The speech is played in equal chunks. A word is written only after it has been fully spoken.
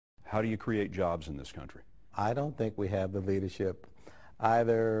How do you create jobs in this country? I don't think we have the leadership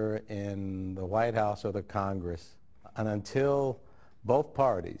either in the White House or the Congress. And until both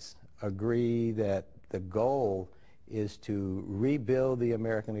parties agree that the goal is to rebuild the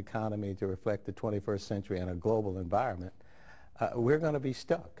American economy to reflect the 21st century and a global environment, we're going to be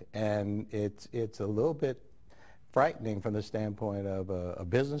stuck. And it's a little bit frightening from the standpoint of a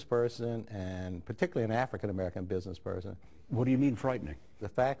business person, and particularly an African-American business person. What do you mean frightening? The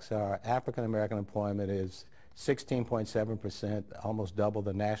facts are African-American employment is 16.7%, almost double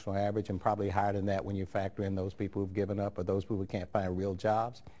the national average, and probably higher than that when you factor in those people who've given up or those people who can't find real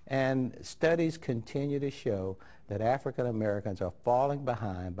jobs. And studies continue to show that African Americans are falling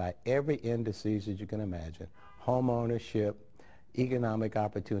behind by every indices that you can imagine: home ownership, economic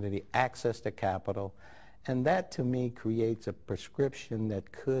opportunity, access to capital. And that, to me, creates a prescription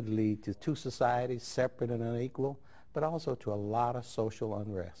that could lead to two societies, separate and unequal, but also to a lot of social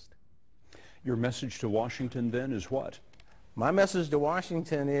unrest. Your message to Washington, then, is what? My message to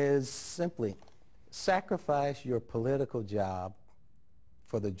Washington is simply sacrifice your political job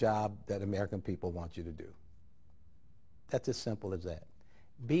for the job that American people want you to do. That's as simple as that.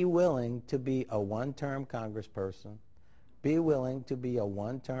 Be willing to be a one-term congressperson. Be willing to be a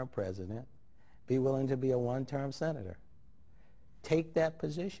one-term president. Be willing to be a one-term senator. Take that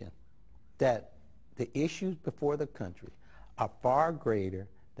position that the issues before the country are far greater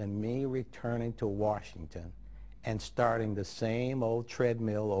than me returning to Washington and starting the same old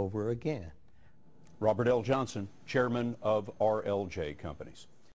treadmill over again. Robert L. Johnson, chairman of RLJ Companies.